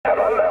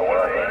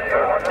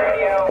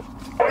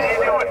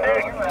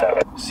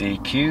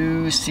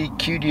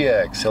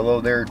CQDX.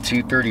 Hello there,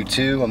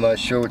 232. I'm not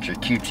sure what your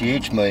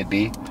QTH might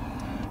be.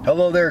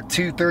 Hello there,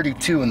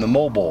 232 in the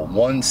mobile,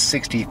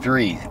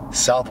 163,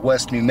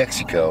 Southwest New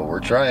Mexico. We're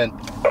trying.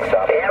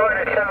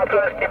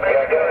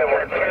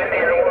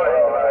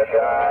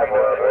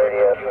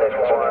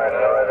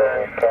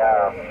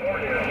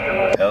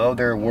 Hello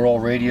there,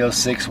 World Radio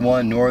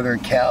 61, Northern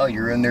Cal.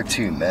 You're in there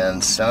too,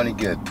 man. Sounding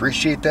good.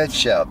 Appreciate that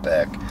shout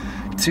back.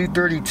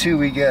 232,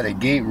 we got a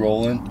gate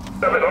rolling.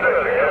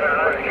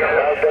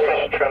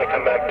 Trying to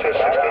come back to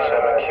 67,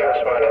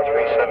 QSY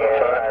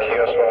 375,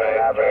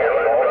 QSY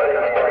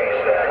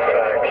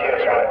 375,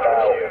 QSY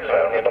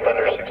 5,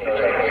 Implementer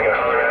 66.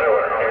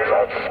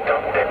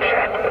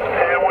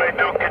 Airway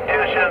new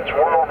conditions,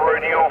 World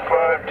Radio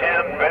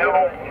 510,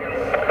 Bill,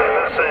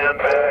 this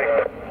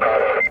sandbag.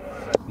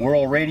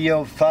 World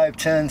Radio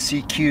 510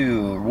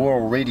 CQ,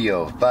 World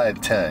Radio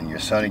 510. You're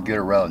sounding good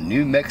around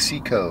New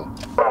Mexico.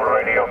 World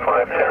Radio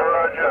 510,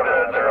 Roger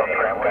that,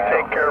 03, we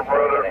take care,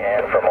 brother.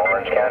 And from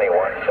Orange County,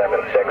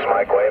 176,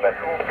 Mike Wavin.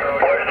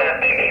 Where's that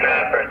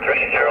Stryker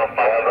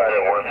 305? Right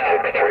at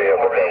 163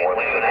 over there,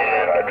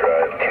 163 I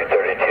drive,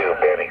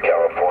 232, Banning,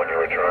 California,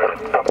 we're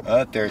driving.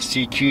 Out there,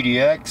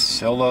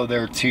 CQDX. Hello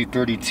there,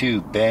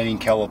 232, Banning,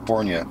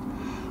 California.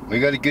 We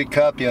got a good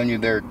copy on you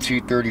there,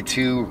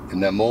 232, in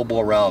that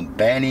mobile around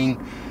Banning,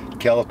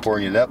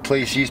 California. That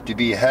place used to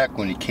be a heck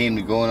when it came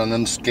to going on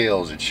them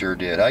scales. It sure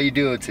did. How you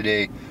doing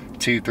today,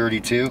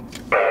 232? Yeah, doing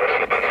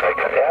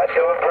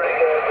pretty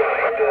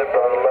good.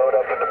 Brought a load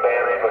up into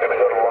Banning. We're going to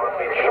go to Long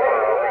Beach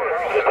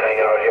tomorrow. Just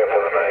hang out here for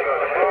the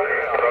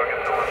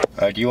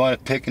night. Do you want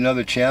to pick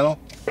another channel?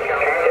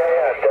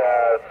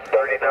 Yeah,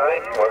 39.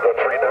 Want to go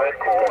 39?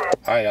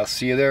 All right, I'll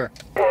see you there.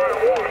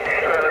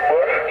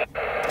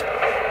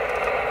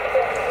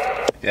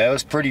 Yeah, it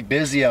was pretty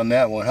busy on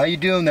that one. How you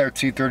doing there,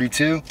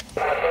 232? Pretty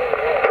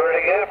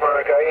good,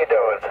 Mark. How you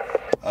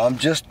doing?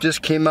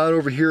 Just came out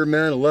over here,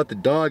 man, to let the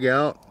dog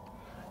out.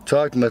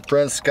 Talked to my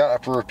friend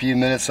Scott for a few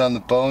minutes on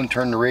the phone,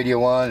 turned the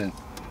radio on, and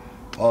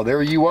oh,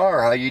 there you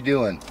are. How you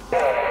doing?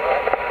 Doing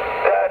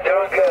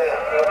good.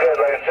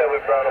 Like I said,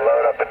 we brought a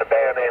load up into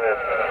Banning,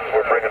 and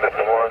we're bringing it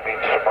to Long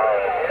Beach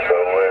tomorrow. So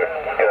we've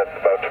got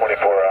about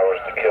 24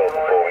 hours to kill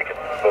before we can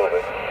move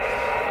it.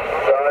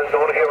 So I just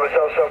want to give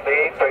myself something to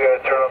eat. I got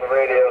to turn on the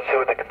radio, see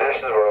what the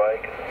conditions were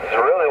like. It's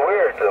really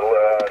weird.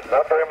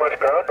 Not very much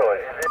ground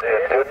noise.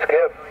 Good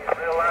skip.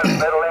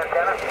 Metal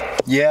antenna?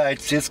 Yeah,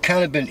 it's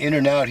kind of been in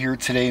and out here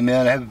today,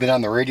 man. I haven't been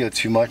on the radio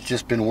too much,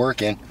 just been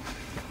working.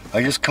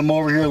 I just come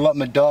over here and let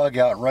my dog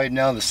out. Right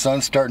now the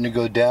sun's starting to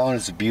go down.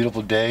 It's a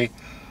beautiful day.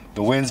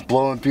 The wind's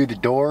blowing through the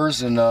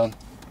doors, and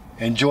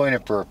enjoying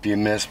it for a few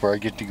minutes before I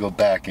get to go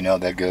back and how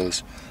that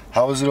goes.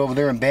 How is it over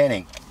there in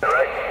Banning?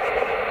 Right.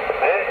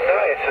 It's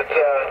nice. It's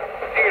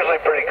usually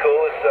pretty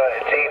cool.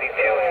 It's 82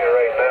 here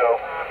right now.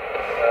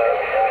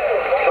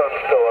 Sun's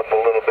still up a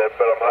little bit,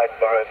 but I'm hiding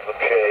behind some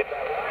shade.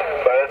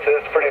 But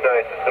it's pretty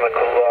nice. It's going to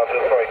cool off.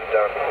 It'll probably get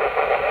down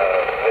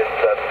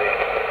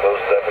mid-70s, low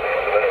 70s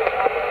today.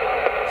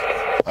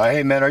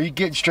 Hey man, are you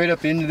getting straight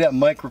up into that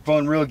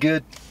microphone real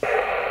good? Go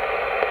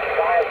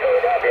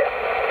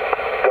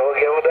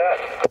again with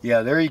that.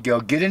 Yeah, there you go.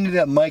 Get into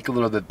that mic a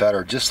little bit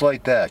better, just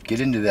like that.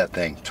 Get into that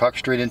thing. Talk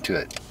straight into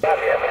it. Yeah,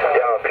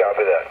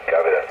 copy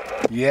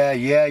that.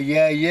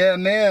 Yeah,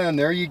 man.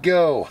 There you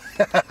go.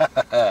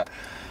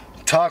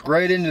 Talk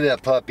right into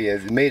that puppy.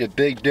 It made a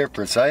big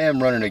difference. I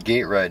am running a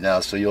gate right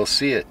now, so you'll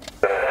see it. Just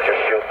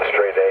shooting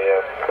straight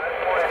AM.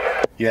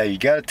 Yeah, you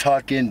got to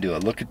talk into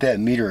it. Look at that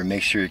meter and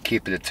make sure you're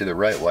keeping it to the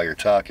right while you're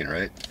talking,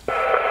 right? Yeah,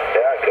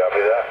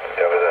 copy that.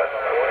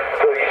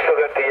 So you still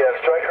got the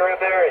Stryker in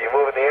there? Are you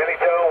moving the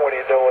AnyTone? What are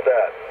you doing with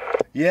that?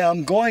 Yeah,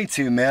 I'm going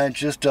to, man.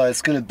 Just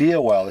it's going to be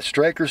a while. The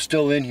Stryker's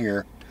still in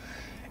here.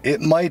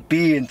 It might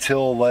be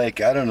until,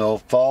 like, I don't know,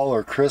 fall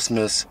or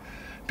Christmas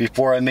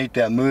before I make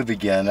that move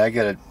again. I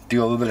got to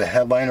do a little bit of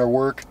headliner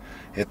work.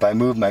 If I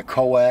move my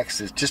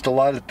coax, it's just a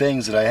lot of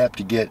things that I have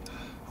to get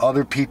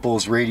other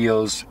people's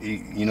radios,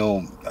 you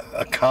know,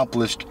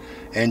 accomplished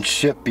and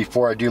shipped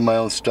before I do my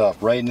own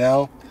stuff. Right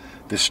now,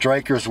 the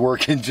Stryker's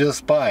working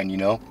just fine, you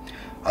know.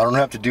 I don't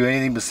have to do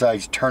anything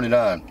besides turn it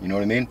on, you know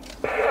what I mean?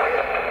 Yeah,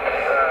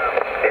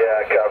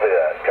 copy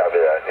that.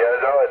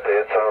 Yeah, no,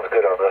 it sounds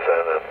good on this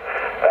end.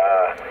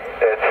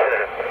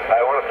 I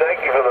want to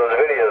thank you for those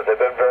videos. They've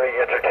been very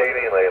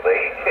entertaining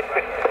lately.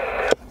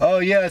 Oh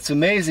yeah, it's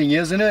amazing,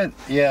 isn't it?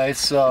 Yeah,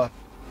 it's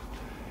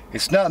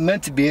not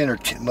meant to be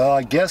entertaining. Well,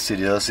 I guess it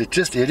is. It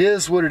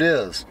is what it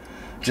is.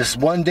 Just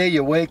one day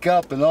you wake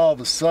up and all of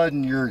a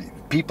sudden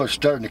people are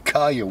starting to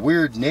call you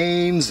weird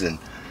names and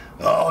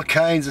all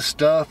kinds of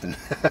stuff. And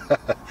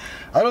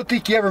I don't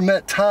think you ever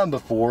met Tom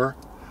before.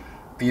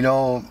 You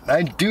know,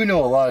 I do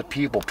know a lot of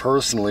people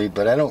personally,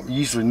 but I don't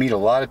usually meet a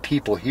lot of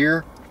people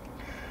here.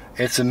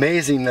 It's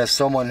amazing that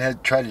someone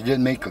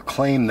didn't make a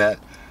claim that,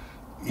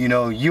 you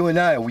know, you and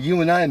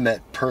I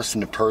met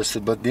person to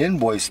person, but the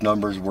invoice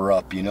numbers were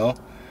up, you know.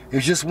 It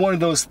was just one of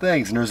those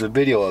things, and there's a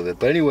video of it.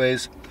 But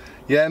anyways,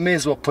 yeah, I may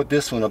as well put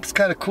this one up. It's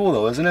kind of cool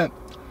though, isn't it?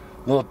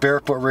 little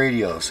BareFoot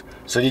radios.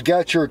 So you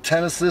got your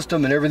antenna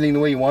system and everything the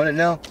way you want it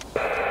now?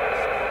 Yeah,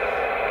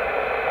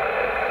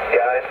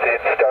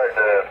 it's starting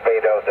to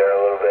fade out there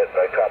a little bit.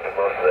 I copied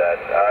most of that.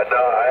 No,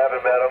 I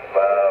haven't met him.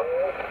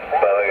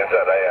 But like I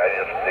said, I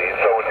just need,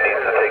 someone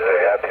needs to take the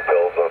happy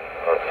pills on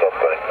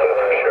something, that's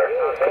for sure.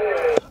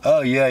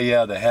 Oh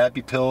yeah, the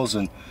happy pills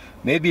and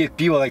maybe a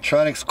few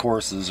electronics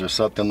courses or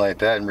something like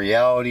that in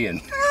reality.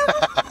 And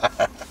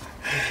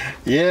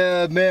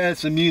yeah, man,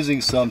 it's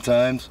amusing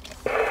sometimes.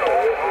 Okay,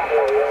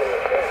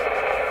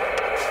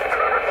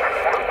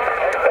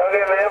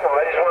 man, well,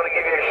 I just want to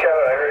give you a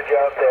shout. I heard you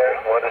out there.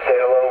 Wanted to say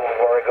hello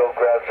before I go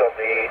grab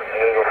something to eat.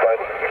 I'm going to go find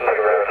some food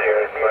around here.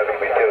 It's not going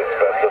to be too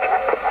expensive.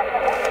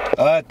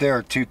 Alright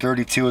there,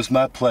 232. It's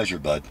my pleasure,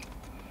 bud.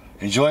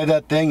 Enjoy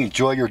that thing.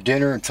 Enjoy your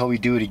dinner until we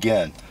do it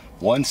again.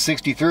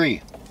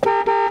 163.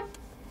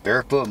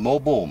 BareFoot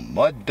Mobile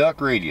Mud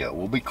Duck Radio.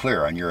 We'll be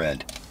clear on your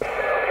end. Okay. You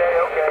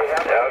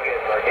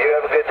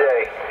have a good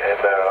day, and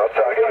I'll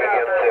talk to you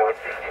again soon.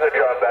 I'm going to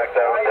drop back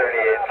down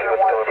 38 and see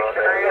what's going on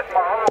there.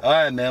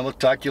 Alright, man. We'll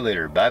talk to you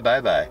later. Bye.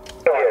 Here,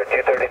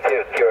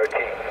 232,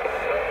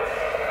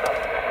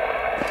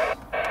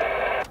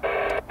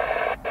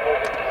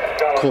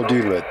 QRT. Cool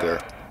dude right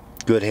there.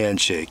 Good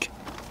handshake.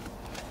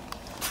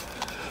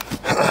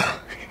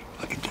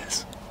 Look at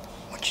this.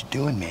 What you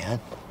doing, man?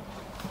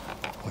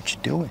 What you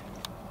doing?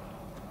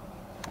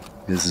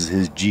 This is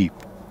his Jeep.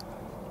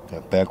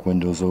 That back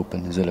window's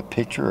open. Is that a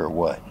picture or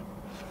what?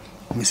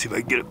 Let me see if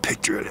I can get a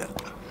picture of that.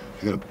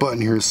 I got a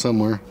button here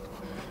somewhere.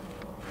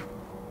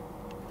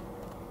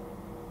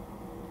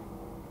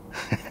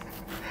 Yeah,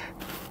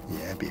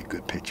 that'd be a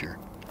good picture.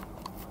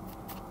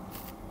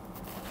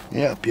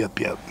 Yep.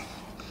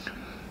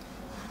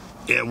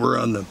 Yeah, we're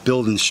on the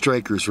building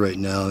Strykers right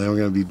now. Then we're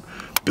gonna be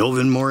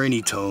building more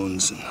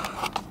AnyTones and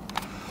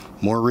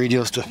more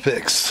radios to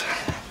fix.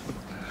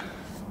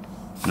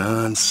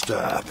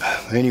 Non-stop.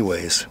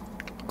 Anyways,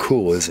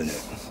 cool, isn't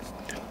it?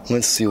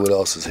 Let's see what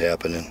else is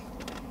happening.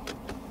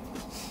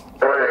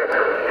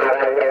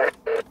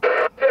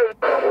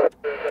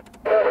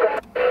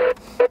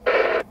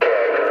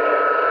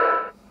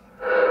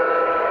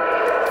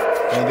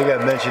 I think I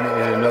mentioned it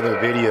in another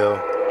video.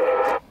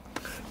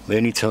 The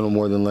AnyTone will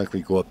more than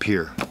likely go up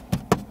here.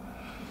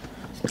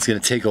 It's going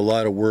to take a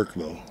lot of work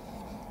though.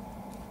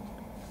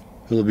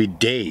 It'll be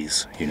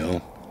days, you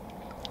know.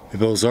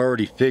 If it was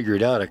already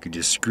figured out, I could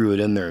just screw it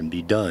in there and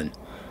be done.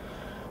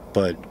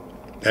 But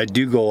I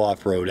do go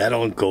off-road. I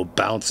don't go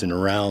bouncing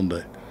around,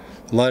 but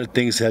a lot of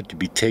things have to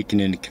be taken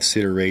into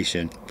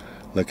consideration.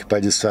 Like if I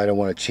decide I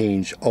want to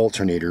change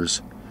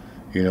alternators,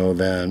 you know,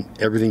 then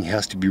everything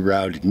has to be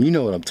routed. And you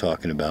know what I'm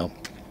talking about.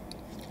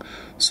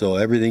 So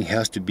everything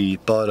has to be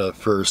thought of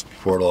first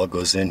before it all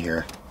goes in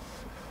here.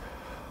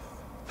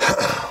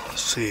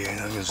 Let's see, I'm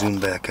going to zoom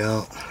back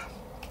out.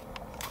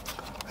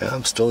 Yeah,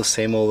 I'm still the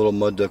same old little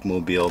mud duck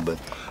mobile, but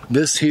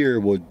this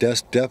here will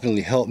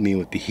definitely help me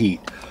with the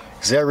heat.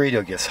 Because that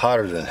radio gets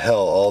hotter than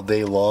hell all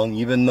day long,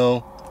 even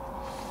though...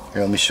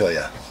 Here, let me show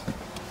you.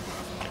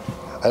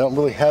 I don't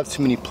really have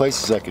too many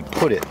places I could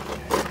put it.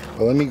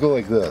 But let me go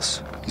like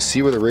this. You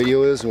see where the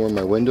radio is and where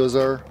my windows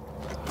are?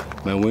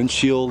 My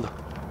windshield.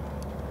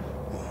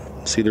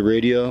 See the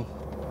radio?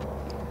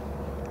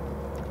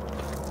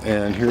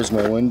 And here's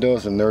my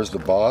windows and there's the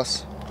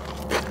boss.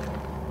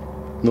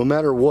 No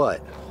matter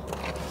what,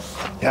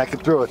 I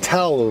could throw a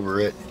towel over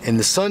it and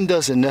the sun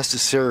doesn't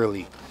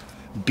necessarily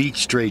beat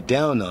straight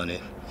down on it.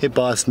 Hey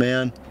boss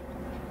man,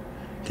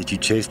 did you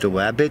chase the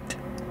rabbit?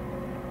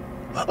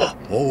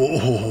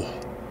 Oh.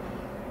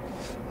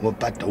 What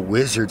about the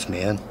wizards,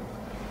 man?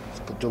 Let's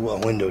put the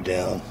window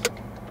down.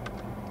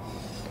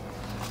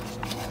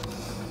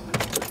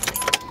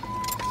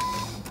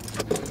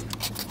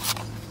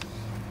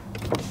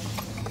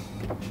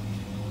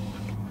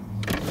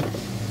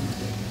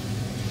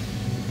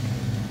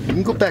 You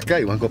can go back out.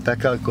 You want to go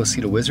back out and go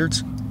see the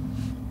wizards?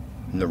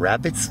 And the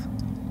rabbits?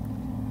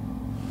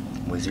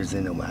 Wizards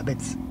and the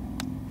rabbits?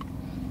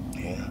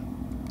 Yeah.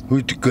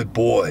 Who's the good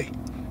boy?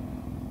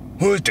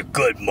 Who's the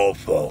good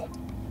mofo?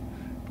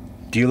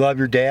 Do you love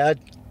your dad?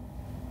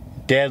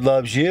 Dad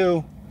loves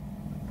you.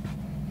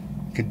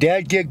 Can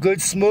dad get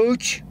good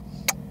smooch?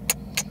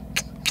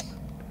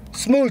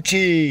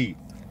 Smoochy!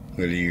 Look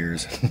at the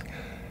ears.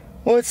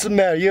 What's the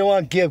matter? You don't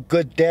want to give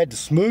good dad the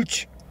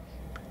smooch?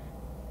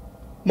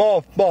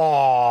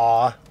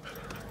 Aww.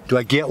 Do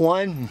I get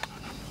one?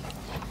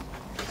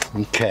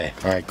 Okay,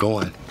 alright, go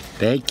on.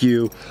 Thank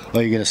you. Oh,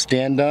 you're gonna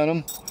stand on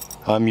them?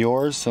 I'm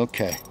yours?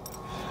 Okay.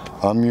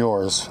 I'm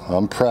yours.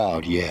 I'm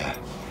proud, yeah.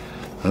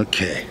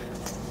 Okay.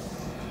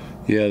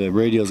 Yeah, the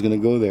radio's gonna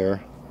go there.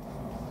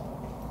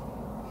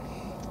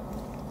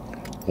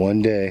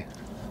 One day.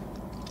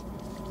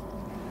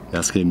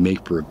 That's gonna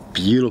make for a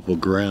beautiful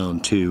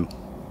ground too.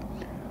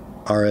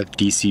 RF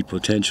DC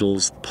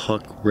potentials,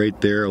 puck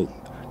right there.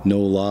 No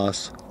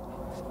loss.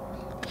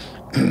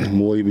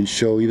 We'll even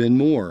show even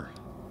more.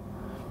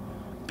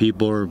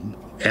 People are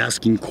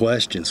asking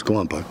questions. Go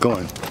on, bud. Go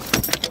on.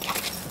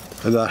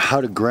 about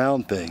how to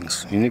ground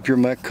things. And if you're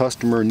my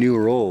customer, new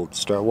or old,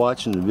 start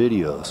watching the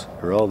videos.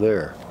 They're all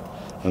there.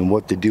 And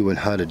what to do and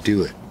how to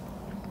do it.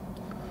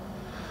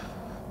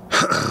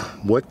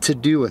 What to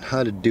do and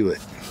how to do it.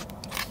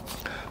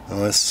 Now,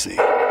 let's see.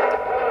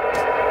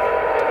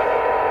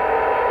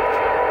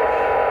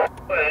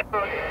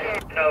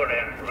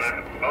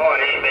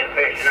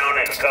 Fishing on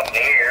it a couple of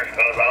years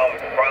because of all the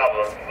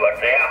problems, but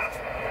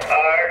yeah, I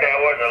heard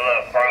there was a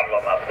little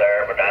problem up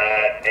there, but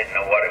I didn't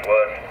know what it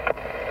was.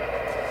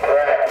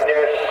 Right,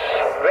 there's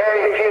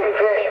very few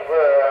fish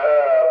for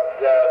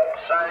the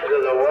size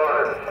of the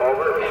water,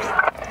 over.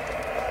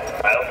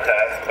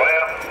 Okay,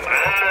 well,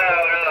 I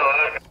don't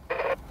know.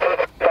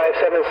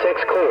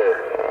 576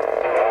 clear.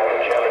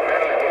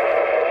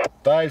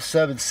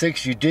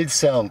 576, you did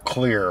sound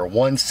clear.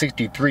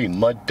 163,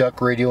 mud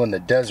duck radio in the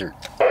desert.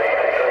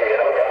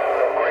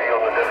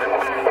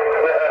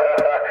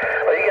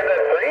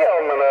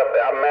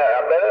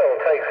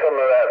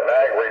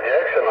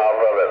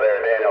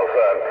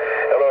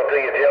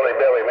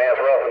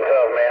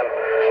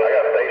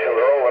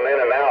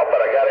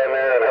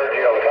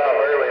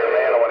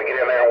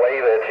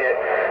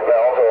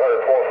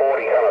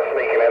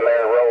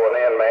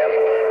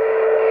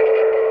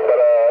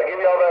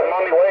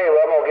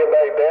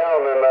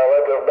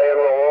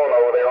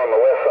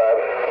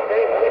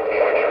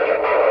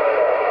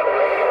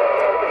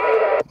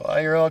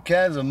 You're all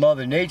kinds of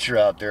Mother Nature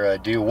out there, I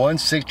do.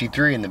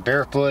 163 in the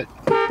BareFoot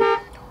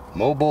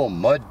Mobile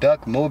Mud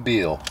Duck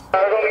Mobile.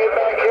 I'm gonna get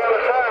back here on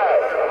the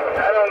side.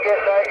 I don't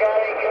guess I got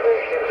any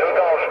conditions. We're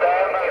gonna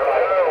stand by the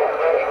road.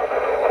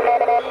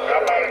 I'm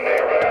back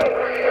there.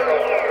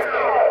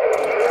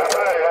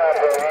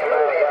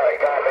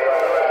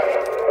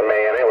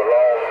 Man, it was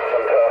all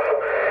some tough.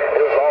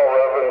 It was all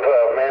rough and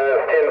tough, man.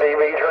 It was 10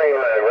 dB train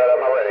ride right up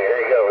my ready.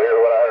 Here you go. Here's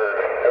what I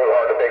heard. It was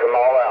hard to pick them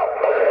all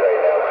out.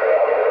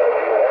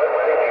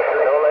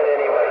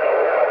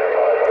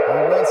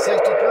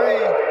 163.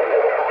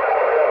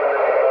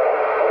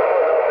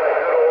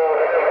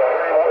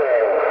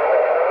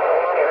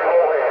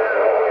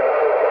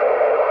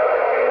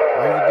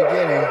 Right at the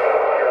beginning.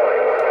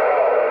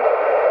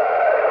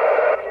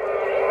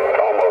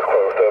 Almost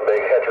close to a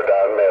big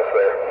heterodyne mess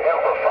there.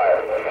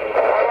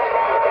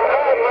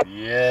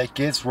 Yeah, it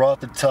gets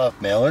rough and tough,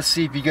 man. Let's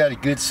see if you got a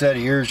good set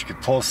of ears. You can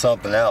pull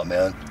something out,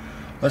 man.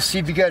 Let's see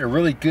if you got a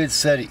really good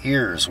set of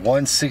ears.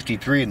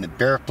 163 in the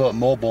BareFoot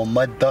Mobile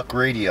Mud Duck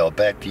Radio.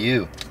 Back to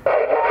you.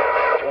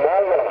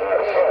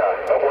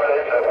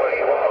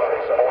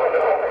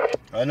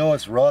 I know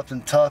it's rough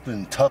and tough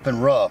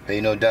and rough.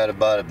 Ain't no doubt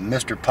about it.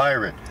 Mr.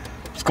 Pirate.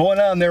 What's going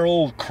on there,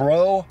 old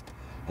crow?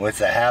 What's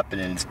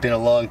happening? It's been a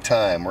long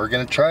time. We're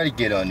going to try to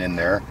get on in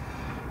there.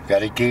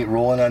 Got a gate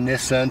rolling on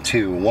this end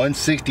too.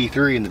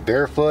 163 in the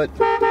BareFoot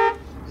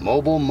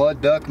Mobile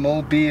Mud Duck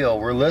Mobile.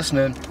 We're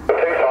listening.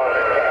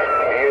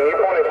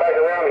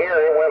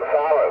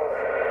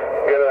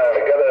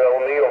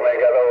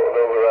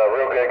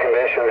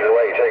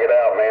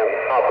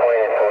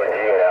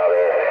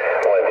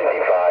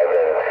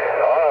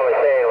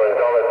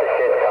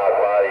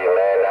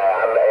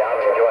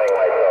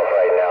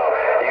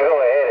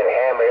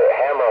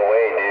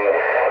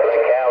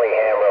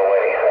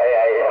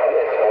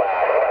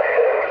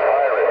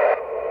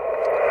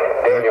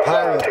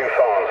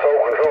 Tucson, sole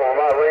control of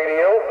my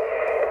radio.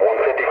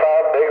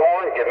 155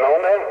 Bighorn, getting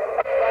on there.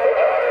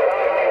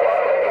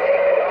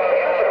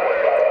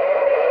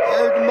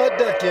 There's the mud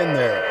duck in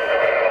there.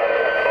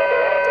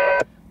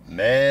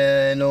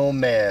 Man, oh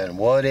man,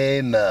 what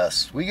a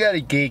mess. We got a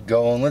gate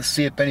going. Let's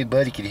see if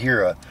anybody can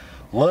hear a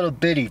little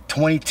bitty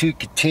 22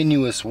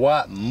 continuous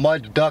watt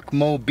mud duck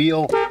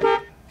mobile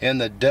in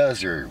the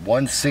desert.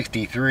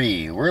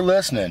 163. We're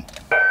listening.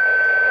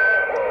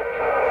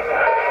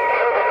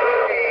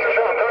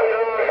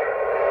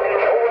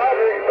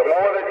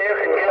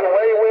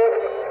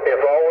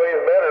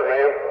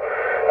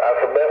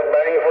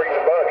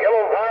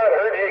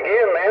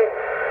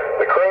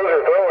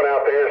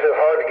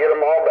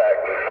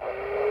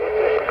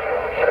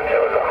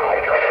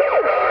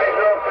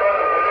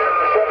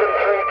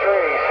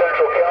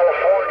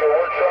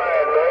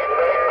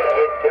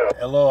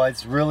 Hello,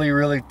 it's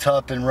really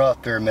tough and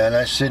rough there, man.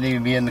 I shouldn't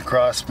even be in the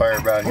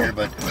crossfire around here,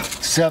 but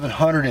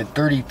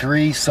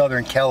 733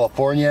 Southern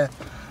California.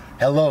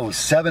 Hello,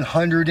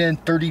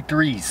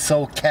 733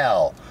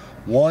 SoCal.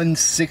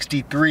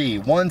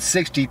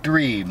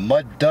 163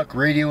 Mud Duck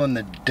Radio in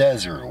the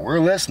desert. We're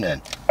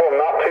listening. I'm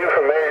not too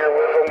familiar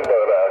with them,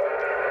 but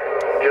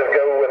just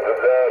go with the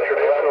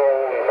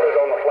traditional and put it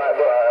on the flat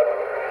side.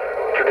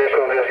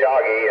 Traditional just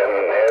Yagi, and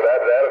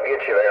that'll get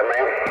you there,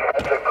 man.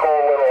 That's a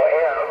cool little air.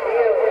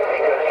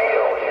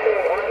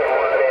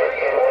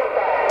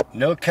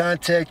 No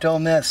contact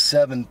on that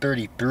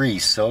 733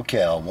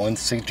 SoCal.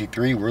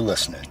 163, we're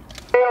listening. Yeah,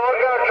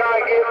 we're going to try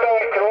and get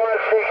back to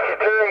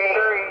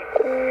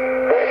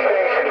 163. This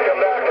station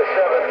come back to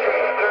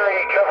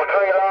 733. Triple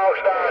tree long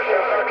star.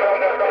 We're trying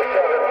to get back to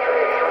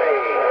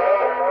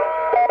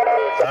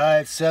 733.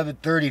 Alright,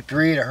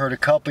 733, and I heard a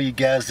couple of you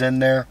guys in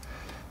there.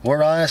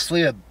 We're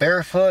honestly a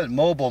barefoot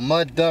mobile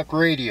mud duck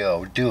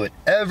radio. Do it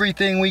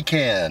everything we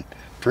can.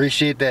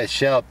 Appreciate that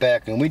shout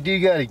back. And we do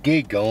got a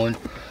gig going.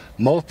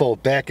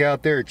 Mofo back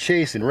out there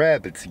chasing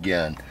rabbits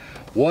again.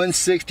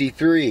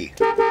 163.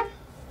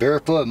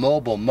 Barefoot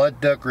mobile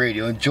mud duck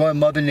radio. Enjoy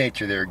Mother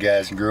Nature there,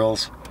 guys and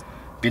girls.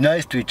 Be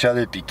nice to each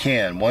other if you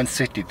can.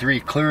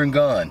 163, clear and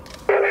gone.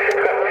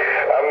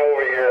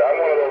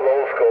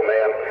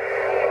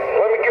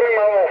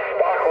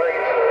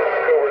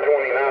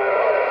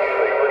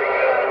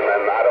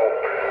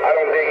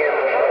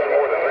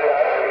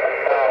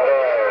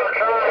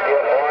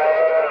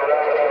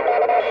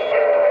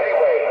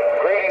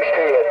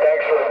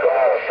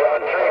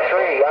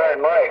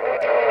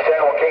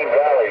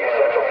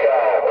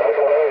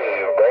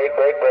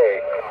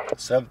 Break.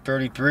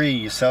 733,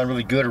 you sound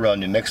really good around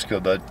New Mexico,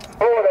 bud.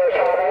 Oh, there's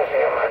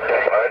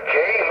gee,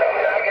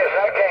 I guess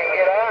I can't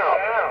get out.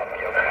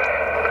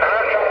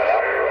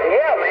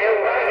 Yeah, man.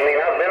 I mean,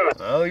 I've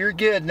been... Oh, you're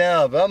good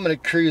now, but I'm going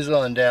to cruise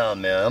on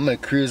down, man. I'm going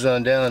to cruise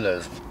on down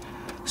to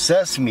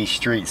Sesame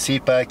Street, see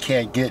if I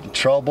can't get in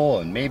trouble,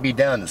 and maybe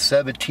down to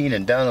 17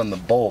 and down on the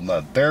bowl.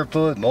 My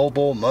barefoot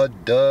mobile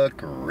mud duck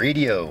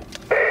radio.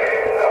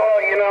 Oh,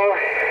 you know,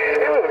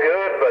 it was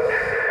good, but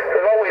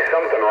there's always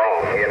something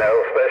wrong, you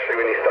know, especially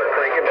when you start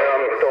cranking down,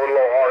 throwing a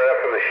little hard up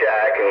in the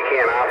shack, and you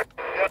can't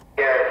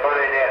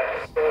find that.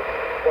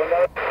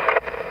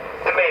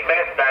 To me,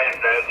 best thing to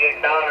do, get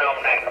down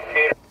on that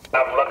computer,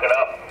 I'm looking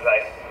up,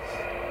 like,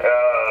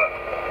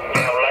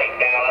 Lake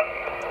Dallas,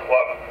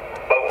 what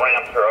boat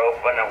ramps are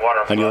open and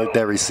water. How do you like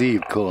that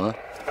received? Cool, huh?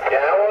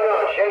 Yeah, I went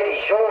on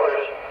Shady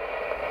Shores.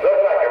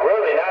 Looked like a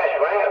really nice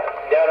ramp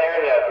down there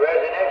in the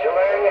residential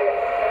area.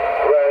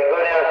 Where you go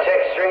down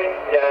 6th Street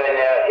and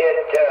hit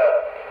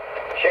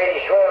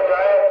Shady Shore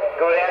Drive,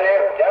 go down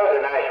there. That was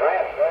a nice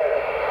ramp.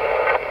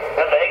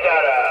 But they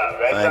got a...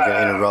 I ain't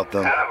gonna interrupt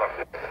them. Kind of a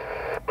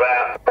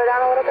ramp. Slow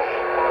down a little bit.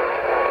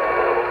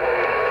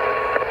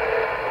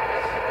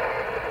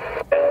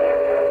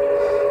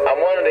 I'm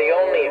one of the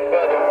only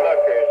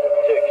motherfuckers that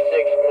took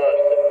 6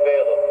 months to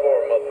fail a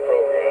 4-month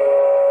program.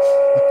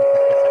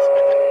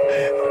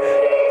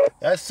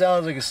 That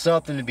sounds like it's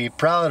something to be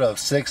proud of.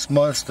 6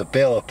 months to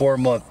fail a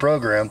 4-month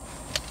program.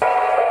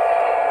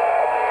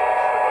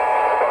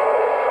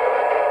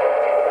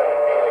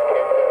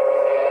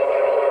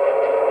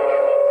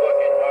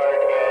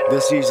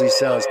 This usually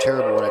sounds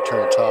terrible when I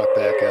turn the talk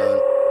back on.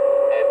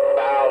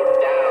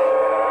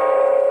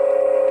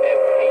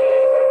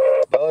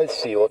 Oh, let's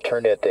see, we'll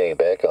turn that thing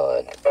back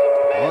on.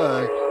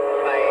 One.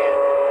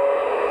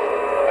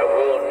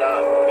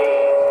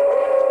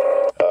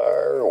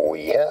 Are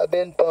we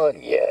having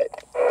fun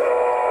yet?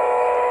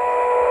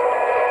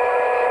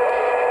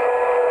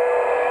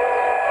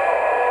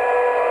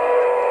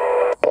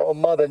 Oh,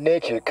 Mother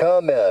Nature,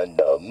 come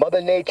and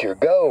Mother Nature,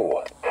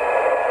 go.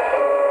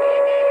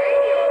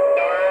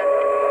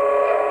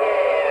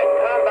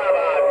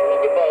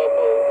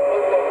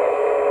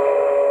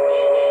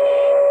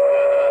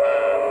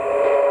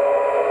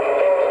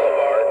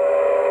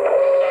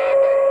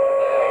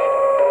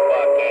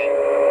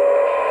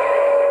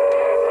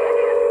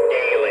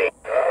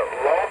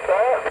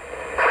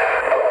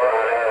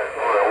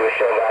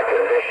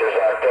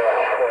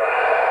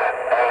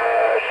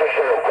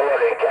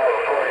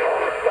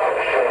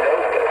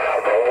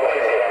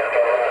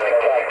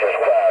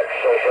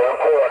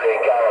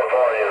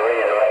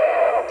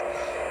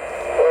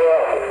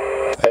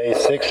 Hey,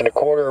 6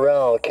 1/4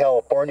 around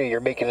California.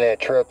 You're making that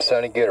trip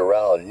sounding good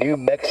around New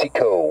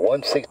Mexico,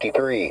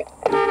 163.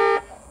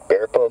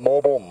 Barefoot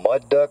Mobile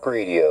Mud Duck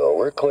Radio.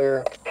 We're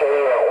clear.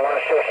 Arizona,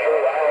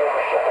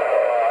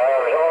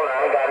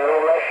 I got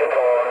New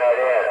Mexico on that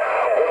end.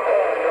 What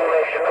part of New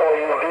Mexico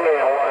you be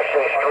in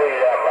 163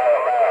 that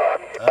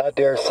mile? Out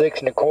there,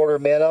 6 1/4,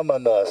 man. I'm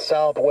on the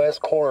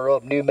southwest corner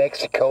of New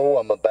Mexico.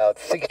 I'm about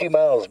 60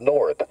 miles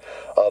north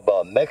of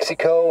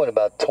Mexico and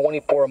about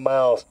 24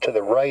 miles to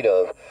the right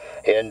of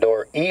and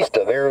or east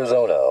of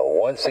Arizona.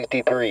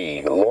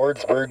 163,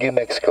 Lordsburg, New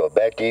Mexico.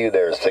 Back to you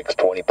there,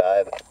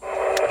 625.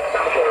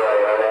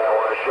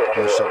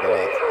 What's up,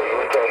 buddy?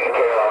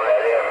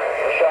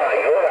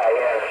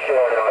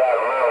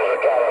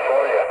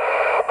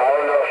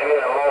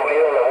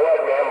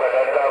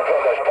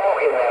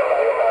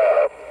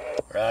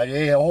 Right,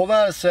 yeah, hold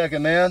on a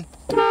second, man.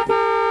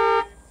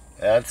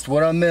 That's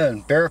what I'm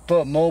in.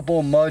 Barefoot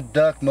Mobile Mud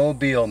Duck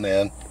Mobile,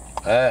 man.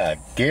 I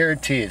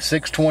guarantee it.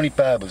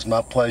 625 was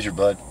my pleasure,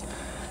 bud.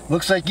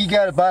 Looks like you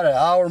got about an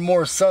hour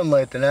more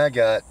sunlight than I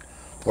got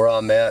where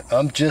I'm at.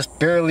 I'm just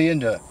barely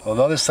into on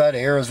the other side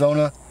of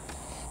Arizona,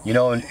 you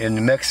know, in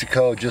New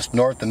Mexico, just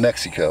north of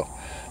Mexico.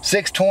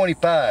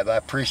 625, I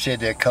appreciate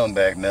that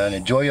comeback, man.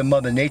 Enjoy your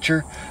Mother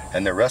Nature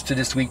and the rest of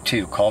this week,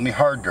 too. Call me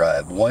Hard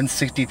Drive,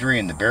 163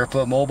 in the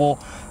Barefoot Mobile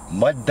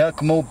Mud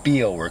Duck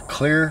Mobile. We're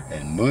clear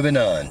and moving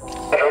on.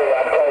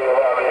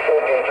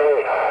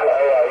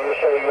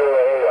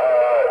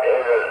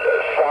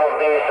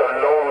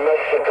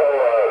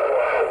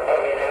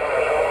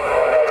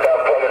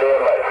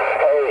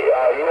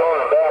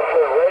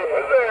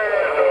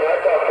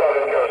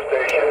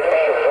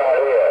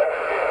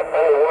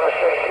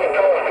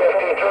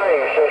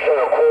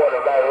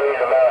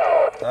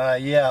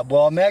 yeah.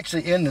 Well, I'm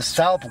actually in the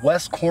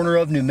southwest corner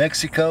of New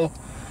Mexico.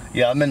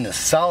 Yeah, I'm in the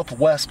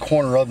southwest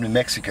corner of New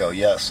Mexico,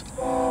 yes.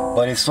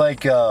 But it's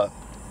like the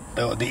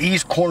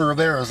east corner of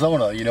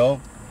Arizona, you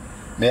know.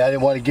 Man, I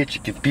didn't want to get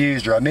you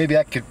confused, or maybe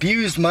I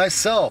confused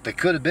myself. It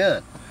could have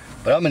been.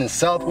 But I'm in the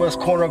southwest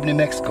corner of New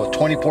Mexico,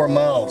 24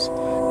 miles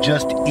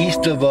just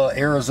east of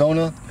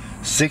Arizona,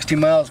 60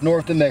 miles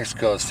north of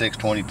Mexico,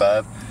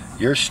 625.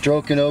 You're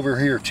stroking over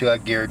here too, I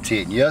guarantee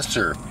it. Yes,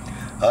 sir.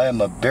 I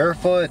am a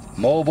barefoot,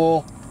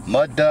 mobile,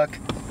 mud duck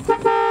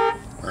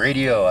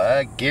radio.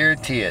 I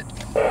guarantee it.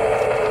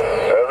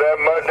 That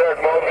mud duck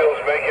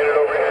mobile's making it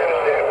over here to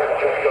San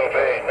Francisco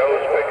Bay.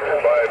 Nose picker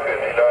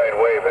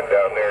 559 waving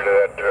down there to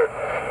that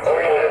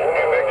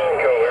New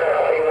Mexico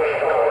area.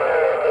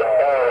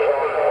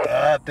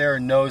 Out there,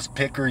 nose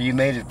picker. You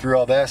made it through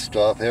all that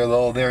stuff.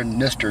 Hello there,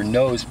 Mr.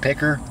 Nose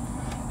Picker.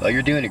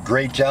 You're doing a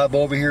great job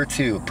over here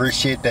too.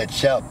 Appreciate that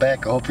shout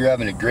back. I hope you're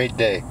having a great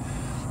day.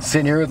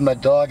 Sitting here with my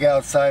dog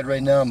outside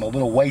right now. My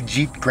little white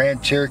Jeep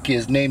Grand Cherokee.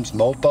 His name's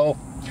Mofo.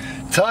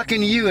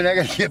 Talking to you, and I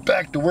gotta get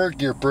back to work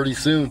here pretty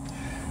soon.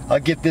 I'll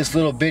get this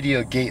little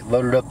video gate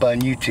loaded up on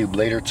YouTube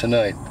later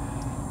tonight.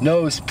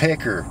 Nose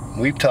Picker.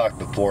 We've talked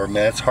before,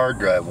 man. It's hard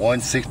drive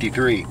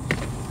 163.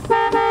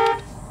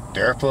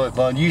 Barefoot.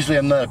 Well, usually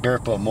I'm not a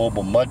barefoot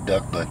mobile mud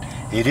duck, but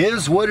it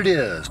is what it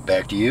is.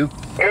 Back to you.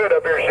 Good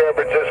up here, San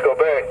Francisco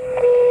Bay.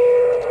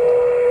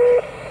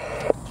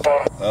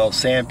 Well,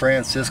 San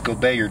Francisco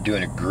Bay, you're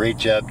doing a great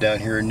job down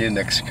here in New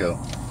Mexico.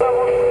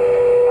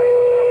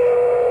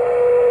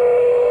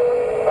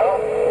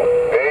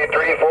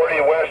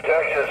 A340 West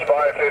Texas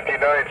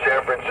 559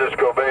 San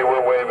Francisco Bay.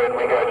 We're waving.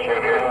 We got you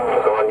here.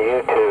 It's on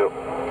YouTube.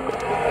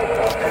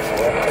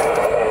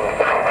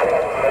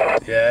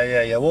 Yeah.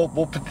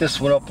 We'll put this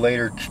one up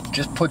later.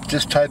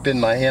 Just type in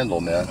my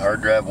handle, man.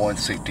 Hard drive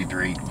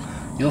 163.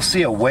 You'll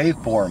see a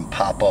waveform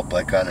pop up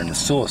like on an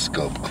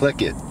oscilloscope.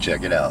 Click it.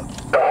 Check it out. I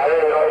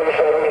didn't know you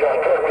said we got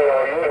to put me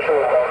on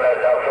YouTube on that.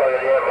 I'll plug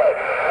it in, but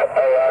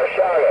hey,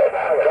 Shaggy,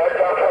 that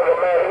fucking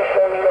man, he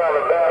said he on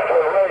the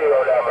BareFoot radio,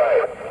 that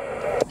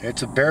right?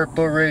 It's a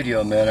barefoot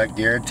radio, man. I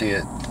guarantee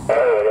it.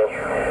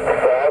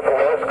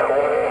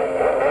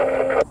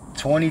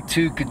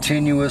 22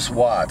 continuous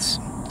watts.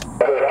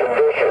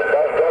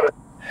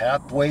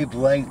 Half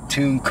wavelength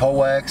tune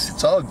coax.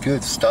 It's all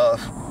good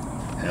stuff.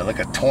 And like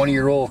a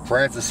 20-year-old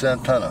Francis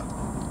antenna.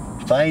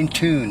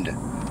 Fine-tuned.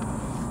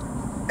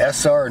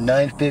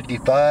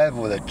 SR955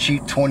 with a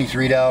cheap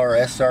 $23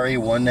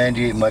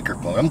 SRA198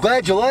 microphone. I'm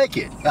glad you like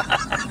it.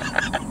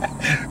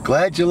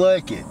 Glad you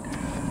like it.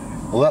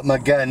 I'll let my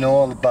guy know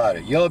all about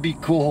it. Y'all be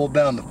cool, hold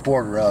down the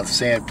fort around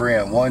San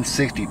Fran.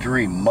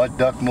 163 Mud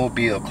Duck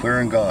Mobile,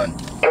 clear and gone.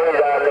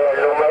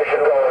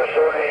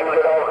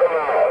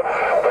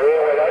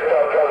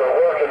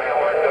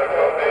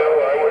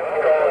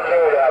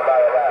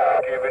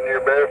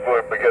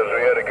 Because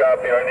we had a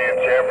copy on you in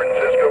San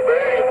Francisco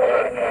Bay.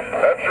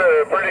 That's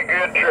a pretty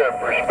good trip,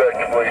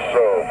 respectively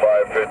so.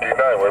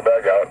 559, we're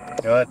back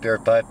out. Right there,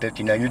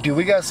 559. Dude,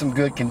 we got some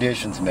good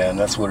conditions, man.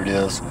 That's what it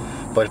is.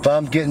 But if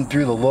I'm getting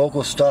through the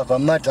local stuff, I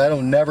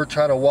don't never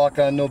try to walk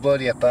on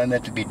nobody. I find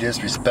that to be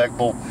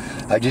disrespectful.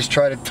 I just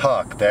try to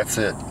talk. That's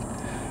it.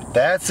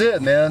 That's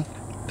it, man.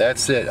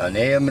 That's it. On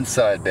AM and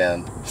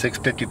sideband,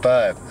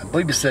 655. I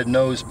believe you said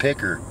Nose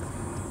Picker.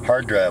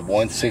 Hard drive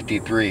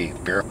 163,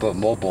 barefoot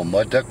mobile,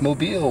 mud duck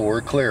mobile, we're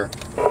clear.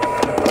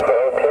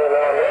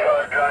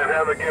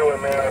 Have a good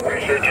one, man. I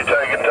appreciate you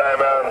taking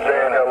time out and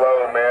saying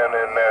hello, man.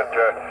 And that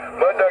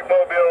mud duck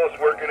mobile is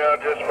working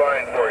out just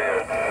fine for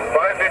you.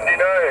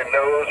 559,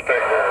 Nose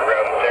Picker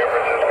around the San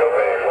Francisco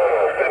Bay.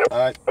 All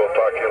right. We'll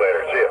talk to you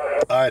later. See ya.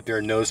 All right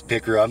there, Nose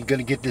Picker. I'm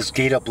gonna get this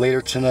gate up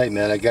later tonight,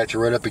 man. I got you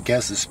right up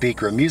against the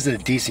speaker. I'm using a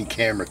decent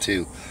camera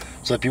too,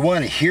 so if you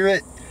want to hear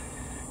it,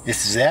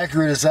 it's as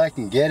accurate as I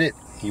can get it.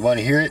 You want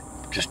to hear it?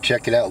 Just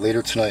check it out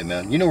later tonight,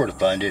 man. You know where to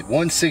find it.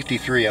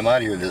 163. I'm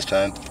out of here this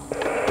time.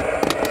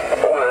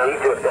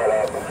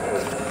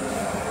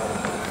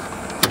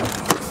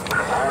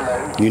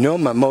 You know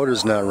my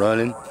motor's not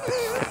running.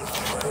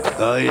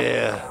 Oh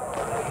yeah.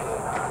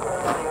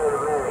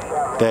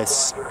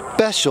 That's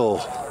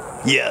special.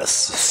 Yes,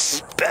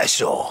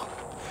 special.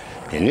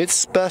 And it's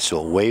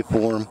special.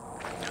 Waveform.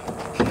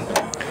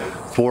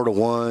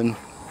 4-to-1.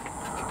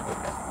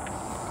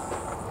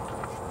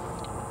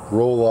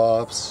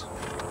 Roll-offs,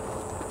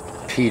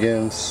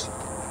 impedance,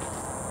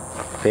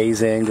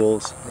 phase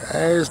angles.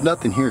 There's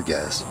nothing here,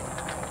 guys.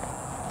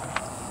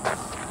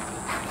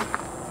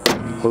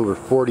 Over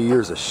 40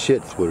 years of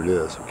shit is what it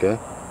is, okay?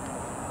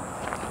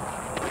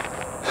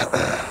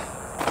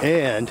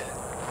 And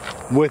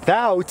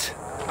without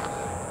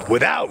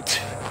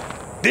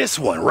this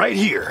one right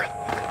here,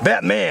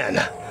 that man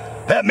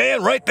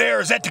right there,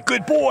 is that the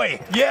good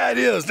boy? Yeah, it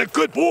is, the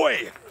good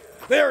boy.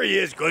 There he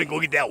is, gonna go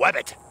get that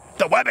wabbit.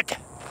 The wabbit.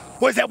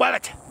 Where's that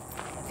wabbit?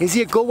 Is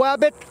he a good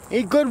wabbit?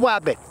 A good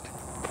wabbit.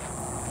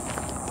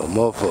 But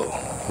mofo,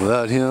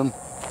 without him,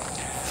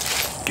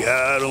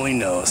 God only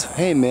knows.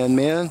 Hey,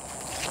 man.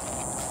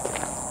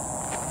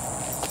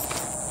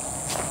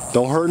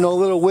 Don't hurt no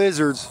little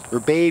wizards or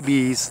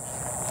babies.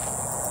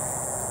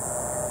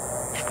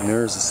 And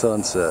there's the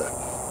sunset.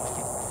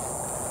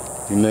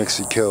 New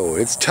Mexico.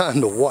 It's time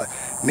to watch.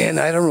 Man,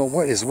 I don't know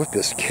what is with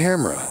this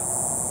camera.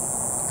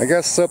 I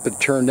got something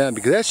turned down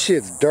because that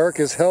shit's dark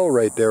as hell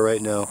right there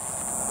right now.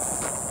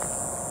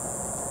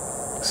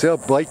 See how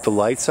bright the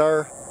lights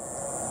are?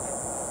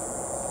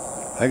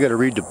 I gotta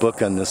read the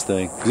book on this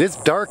thing. 'Cause it's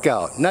dark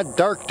out. Not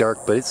dark,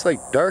 but it's like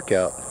dark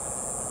out.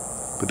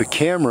 But the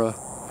camera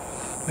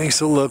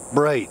makes it look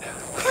bright.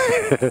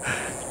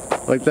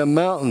 Like the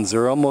mountains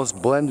are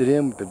almost blended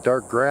in with the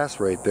dark grass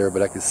right there,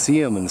 but I can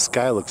see them and the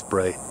sky looks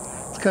bright.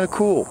 It's kind of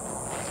cool.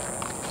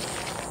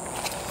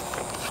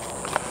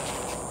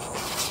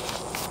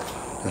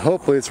 And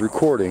hopefully it's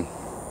recording.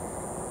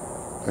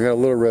 I got a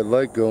little red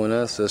light going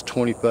on, so that's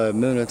 25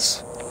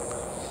 minutes.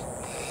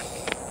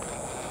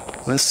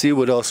 Let's see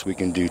what else we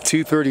can do.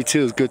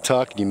 232 is good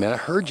talking to you, man. I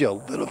heard you a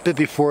little bit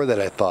before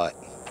that, I thought.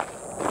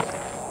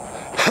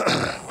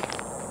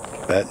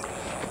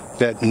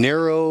 that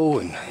narrow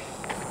and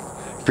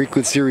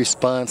frequency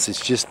response,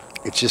 it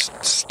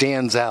just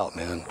stands out,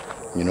 man.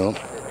 You know?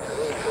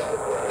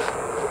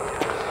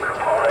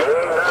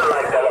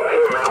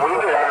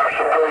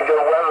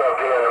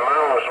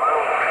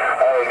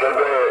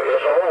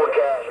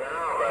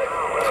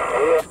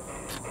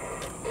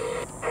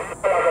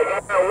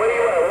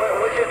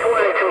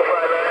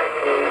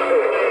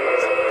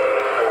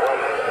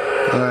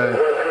 Alright,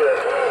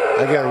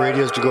 I got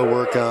radios to go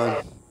work on.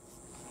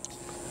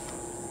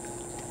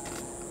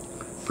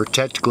 For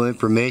technical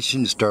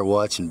information, start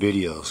watching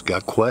videos.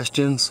 Got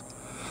questions?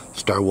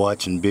 Start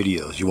watching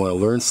videos. You want to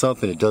learn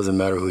something? It doesn't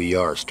matter who you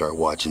are, start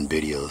watching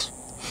videos.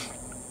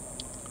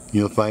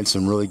 You'll find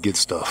some really good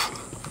stuff.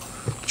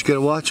 But you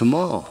gotta watch them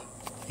all.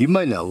 You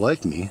might not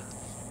like me,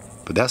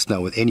 but that's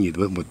not what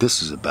what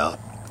this is about.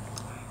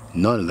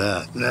 None of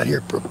that. I'm not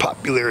here for a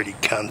popularity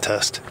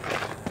contest.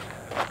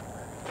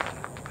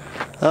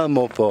 I'm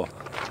Mofo.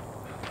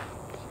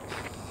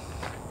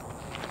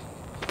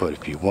 But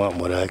if you want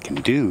what I can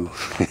do,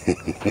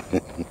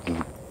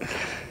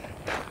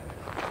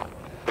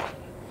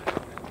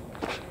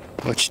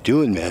 what you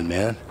doing,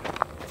 man?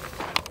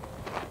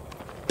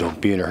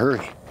 Don't be in a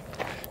hurry,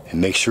 and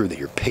make sure that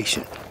you're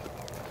patient.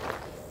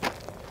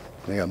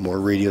 I got more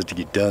radios to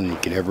get done than you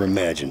can ever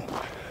imagine.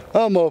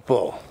 I'm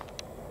Mofo.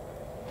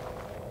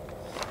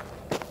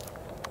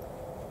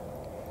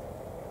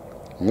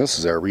 And this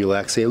is our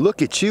relaxation.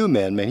 Look at you,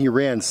 man. He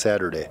ran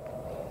Saturday.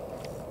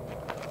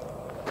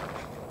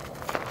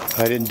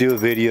 I didn't do a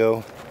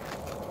video.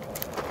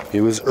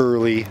 It was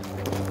early,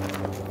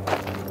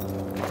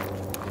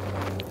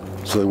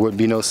 so there wouldn't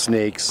be no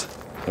snakes.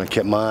 I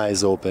kept my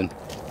eyes open.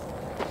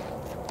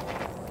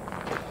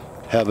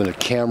 Having a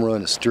camera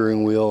and a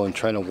steering wheel and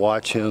trying to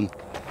watch him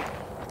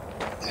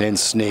and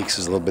snakes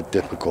is a little bit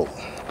difficult.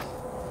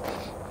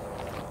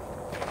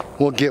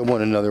 We'll get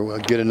another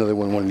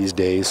one one of these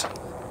days.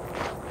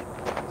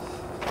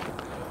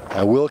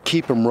 I will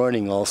keep them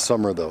running all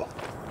summer though.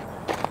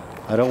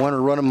 I don't want to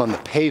run them on the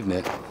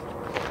pavement.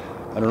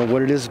 I don't know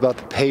what it is about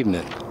the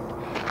pavement.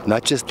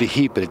 Not just the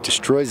heat, but it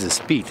destroys his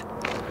feet.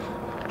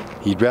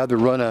 He'd rather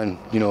run on,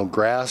 you know,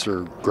 grass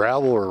or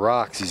gravel or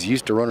rocks. He's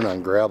used to running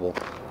on gravel.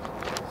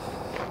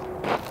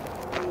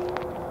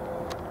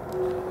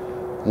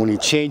 When he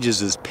changes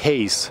his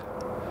pace,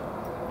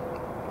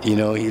 you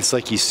know, it's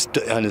like he's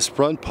on his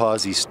front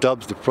paws, he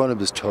stubs the front of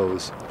his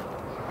toes.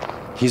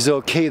 He's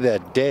okay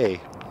that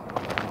day.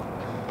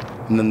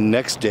 And then the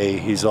next day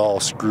he's all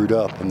screwed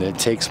up, and then it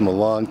takes him a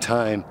long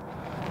time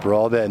for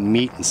all that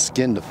meat and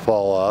skin to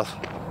fall off,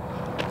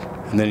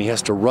 and then he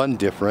has to run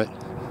different,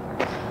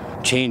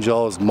 change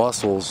all his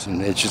muscles, and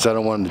it's just, I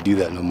don't want him to do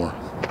that no more.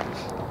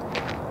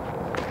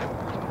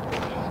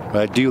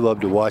 But I do love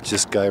to watch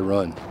this guy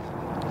run.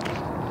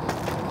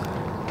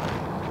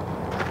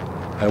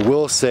 I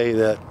will say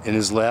that in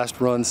his last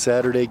run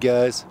Saturday,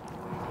 guys,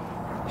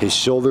 his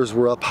shoulders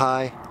were up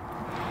high,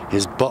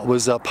 his butt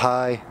was up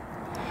high,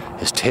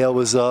 his tail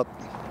was up,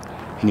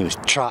 and he was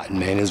trotting,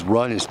 man. His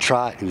run, his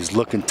trot, he was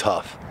looking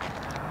tough.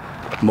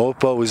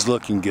 Mofo was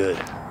looking good.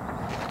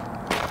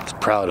 I was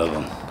proud of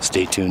him.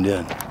 Stay tuned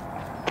in.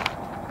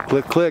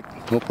 Click, click.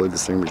 Hopefully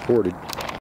this thing recorded.